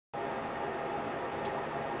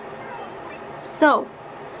So,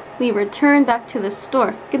 we returned back to the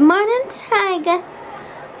store. Good morning, Tiger.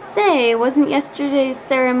 Say, wasn't yesterday's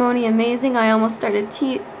ceremony amazing? I almost started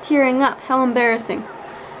tearing up. How embarrassing.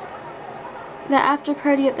 The after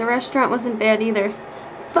party at the restaurant wasn't bad either.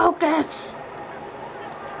 Focus!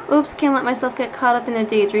 Oops, can't let myself get caught up in a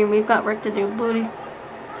daydream. We've got work to do, booty.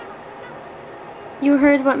 You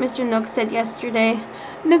heard what Mr. Nook said yesterday.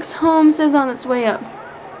 Nook's home is on its way up.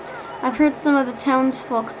 I've heard some of the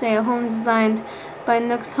townsfolk say a home designed by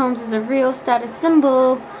Nook's Homes is a real status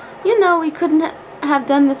symbol. You know, we couldn't have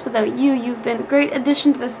done this without you. You've been a great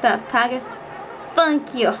addition to the staff, Tiger.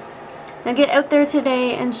 Thank you. Now get out there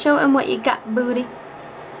today and show him what you got, booty.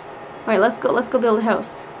 Alright, let's go build a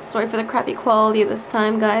house. Sorry for the crappy quality this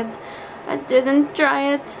time, guys. I didn't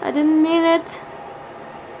try it. I didn't mean it.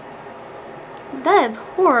 That is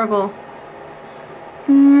horrible.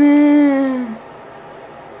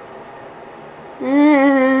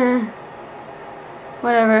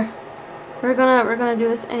 Whatever. We're gonna do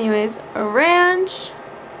this anyways. A ranch.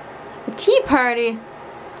 A tea party.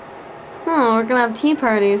 We're gonna have tea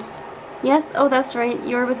parties. Yes, oh that's right.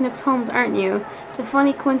 You're with Nook's Homes, aren't you? It's a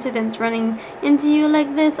funny coincidence running into you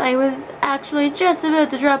like this. I was actually just about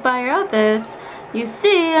to drop by your office. You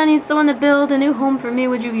see, I need someone to build a new home for me.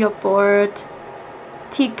 Would you be up for it?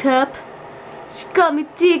 Teacup. She called me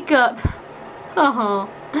Teacup. Oh,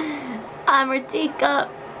 I'm her teacup.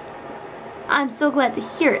 I'm so glad to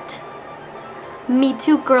hear it. Me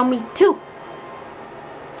too, girl, me too.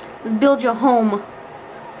 Let's build your home.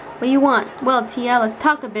 What do you want? Well, Tia, let's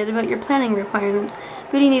talk a bit about your planning requirements.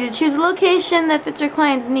 But you need to choose a location that fits your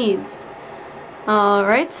client's needs.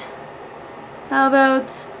 Alright. How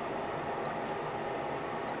about...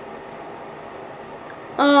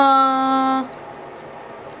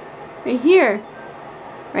 right here.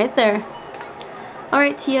 Right there.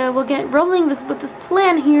 Alright, Tia, we'll get rolling with this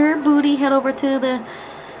plan here. Booty, head over to the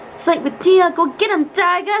site with Tia. Go get him,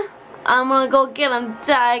 Tiger! I'm gonna go get him,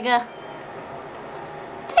 Tiger.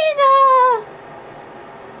 Tiger!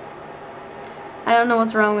 I don't know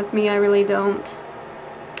what's wrong with me, I really don't.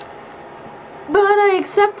 But I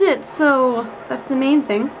accept it, so that's the main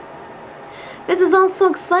thing. This is all so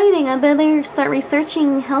exciting. I better start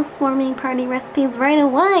researching housewarming party recipes right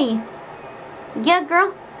away. Yeah,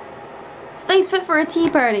 girl. Space fit for a tea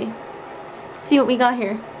party. Let's see what we got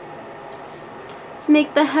here. Let's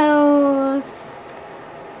make the house...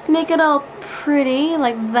 Let's make it all pretty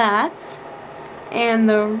like that. And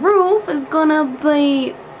the roof is gonna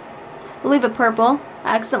be... We'll leave it purple.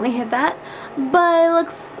 I accidentally hit that. But it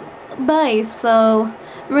looks nice, so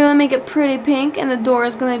we're gonna make it pretty pink. And the door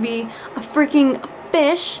is gonna be a freaking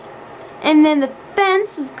fish. And then the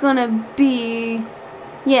fence is gonna be...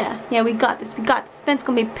 Yeah, we got this. We got this. Fence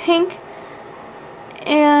gonna be pink.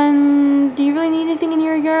 And do you really need anything in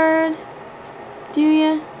your yard? Do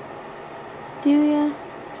ya?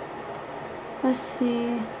 Let's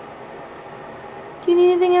see. Do you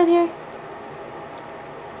need anything out here?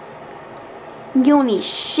 You don't need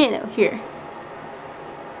shit out here.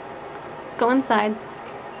 Let's go inside.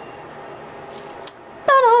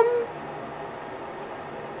 Ta-dum!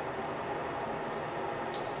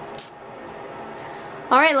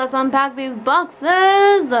 Alright, let's unpack these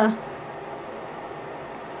boxes.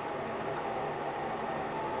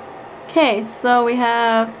 Okay, so we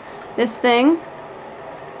have this thing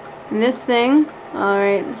and this thing.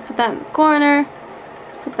 Alright, let's put that in the corner.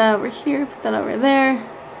 Let's put that over here, put that over there.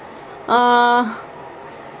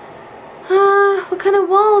 What kind of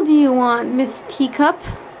wall do you want, Miss Teacup?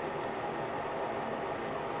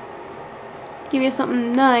 Give you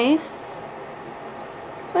something nice.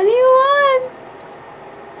 What do you want?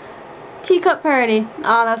 Teacup party.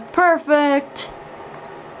 Oh, that's perfect.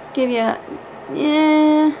 Let's give you a...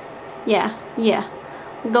 Yeah.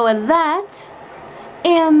 We'll go with that.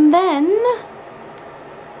 And then...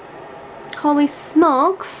 Holy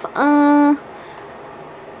smokes.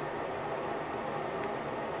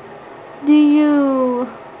 Do you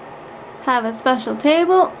have a special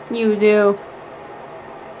table? You do.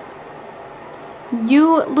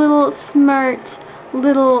 You little smart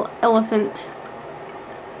little elephant.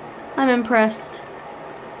 I'm impressed.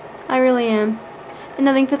 I really am. And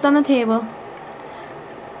nothing fits on the table.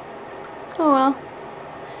 Oh well.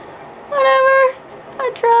 Whatever.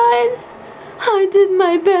 I tried. I did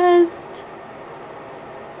my best.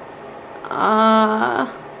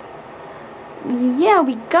 Yeah,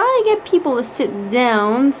 we gotta get people to sit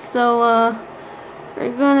down, so,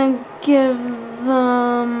 we're gonna give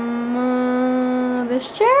them,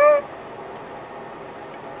 this chair?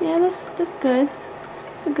 Yeah, this good.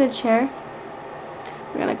 It's a good chair.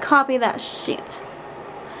 We're gonna copy that shit.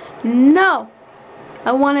 No!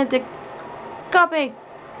 I wanted to Copy.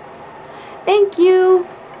 Thank you.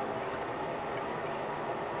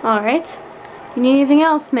 Alright. You need anything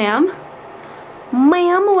else, ma'am?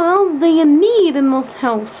 Ma'am, what else do you need in this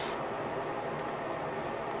house?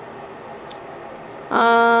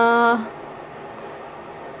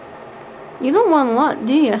 You don't want a lot,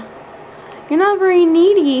 do you? You're not very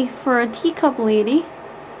needy for a teacup lady.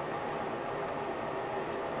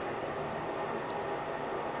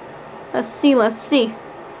 Let's see, let's see.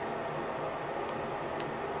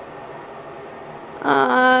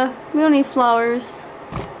 We don't need flowers.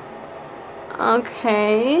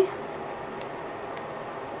 Okay.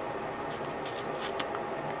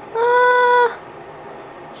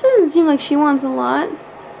 She doesn't seem like she wants a lot.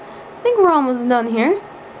 I think we're almost done here.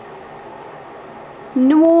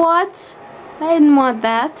 What? I didn't want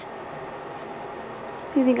that.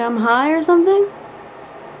 You think I'm high or something?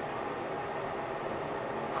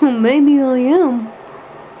 Maybe I am.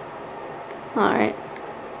 Alright.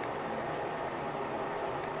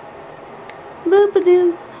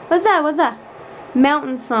 Boop-a-doo. What's that? What's that?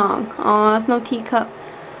 Mountain song. Aw, that's no teacup.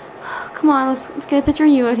 Come on, let's get a picture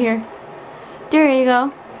of you out here. There you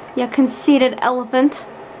go. You conceited elephant.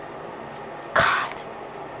 God.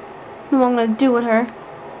 I don't know what I'm gonna do with her.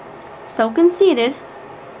 So conceited.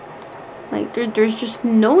 Like, there's just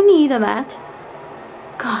no need of that.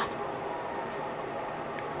 God.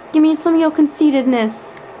 Give me some of your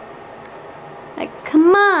conceitedness. Like,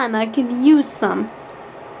 come on, I could use some.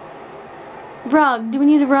 Rug. Do we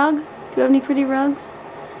need a rug? Do you have any pretty rugs?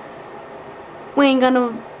 We ain't got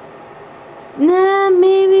no... Nah,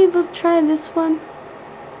 maybe we'll try this one.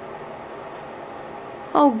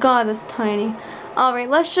 Oh God, that's tiny. Alright,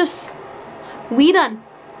 let's just... We done.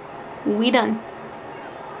 We done.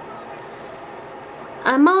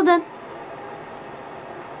 I'm all done.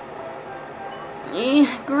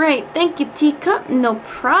 Yeah, great. Thank you, teacup. No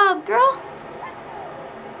prob, girl.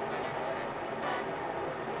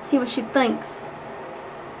 See what she thinks.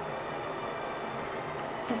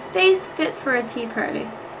 A space fit for a tea party.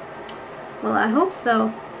 Well, I hope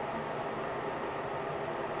so.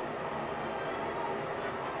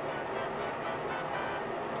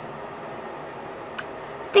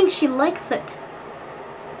 Think she likes it.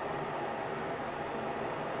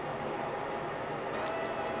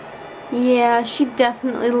 Yeah, she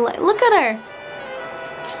definitely look at her.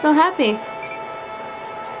 She's so happy.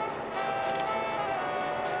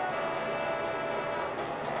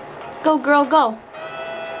 Go, girl, go.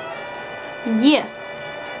 Yeah.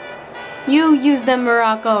 You use them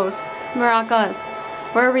maracas,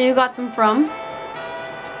 wherever you got them from.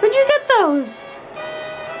 Where'd you get those?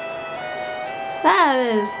 That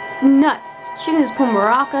is nuts. She can just pull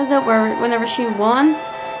maracas out whenever she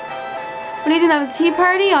wants. What are you doing, have a tea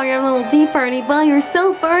party? Oh, you're having a little tea party by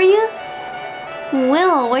yourself, are you?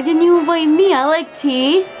 Well, why didn't you invite me? I like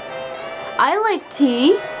tea. I like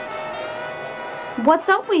tea. What's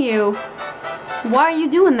up with you? Why are you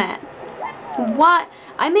doing that? Why?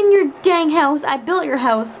 I'm in your dang house. I built your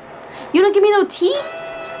house. You don't give me no tea?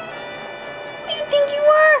 Who do you think you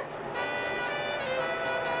are?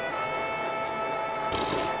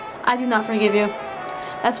 I do not forgive you.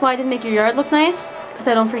 That's why I didn't make your yard look nice, because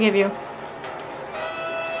I don't forgive you.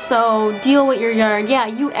 So, deal with your yard. Yeah,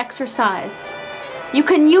 you exercise. You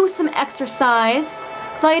can use some exercise.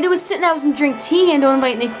 Because all you do is sit in the house and drink tea and don't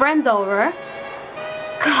invite any friends over.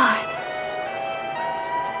 God.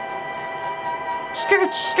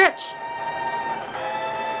 Stretch, stretch.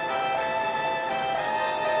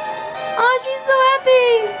 Oh, she's so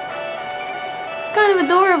happy. It's kind of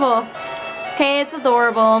adorable. Okay, it's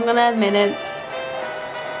adorable. I'm gonna admit it.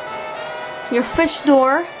 Your fish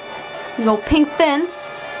door. You go pink fence.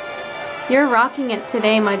 You're rocking it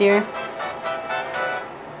today, my dear.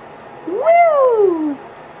 Woo!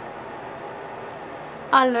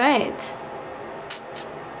 Alright.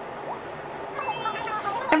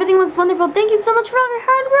 Everything looks wonderful. Thank you so much for all your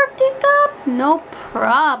hard work, teacup. No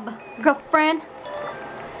prob, girlfriend.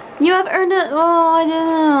 You have earned it. Oh, I didn't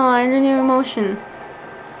know. I earned a new emotion.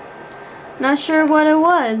 Not sure what it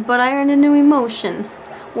was, but I earned a new emotion.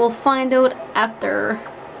 We'll find out after.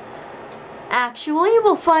 Actually,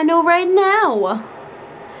 we'll find out right now.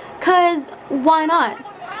 Cause why not?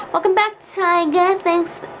 Welcome back, Tiger.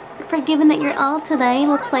 Thanks for giving it your all today.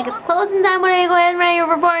 Looks like it's closing time. When I go ahead and ready your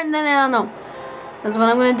report, and then I don't know. That's what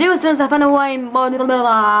I'm gonna do as soon as I find out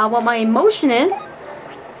what my emotion is.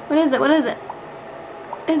 What is it? What is it?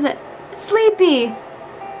 Is it sleepy?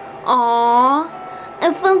 Aww,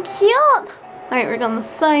 it's so cute. Alright, we're gonna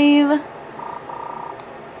save.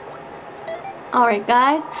 Alright,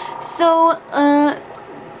 guys. So,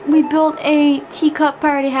 we built a teacup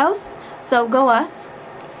party house. So, go us.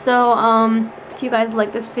 So, If you guys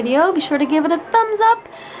like this video, be sure to give it a thumbs up.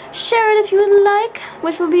 Share it if you would like,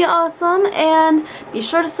 which would be awesome. And be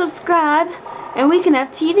sure to subscribe, and we can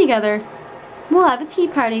have tea together. We'll have a tea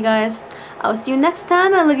party, guys. I'll see you next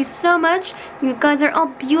time. I love you so much. You guys are all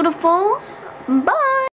beautiful. Bye.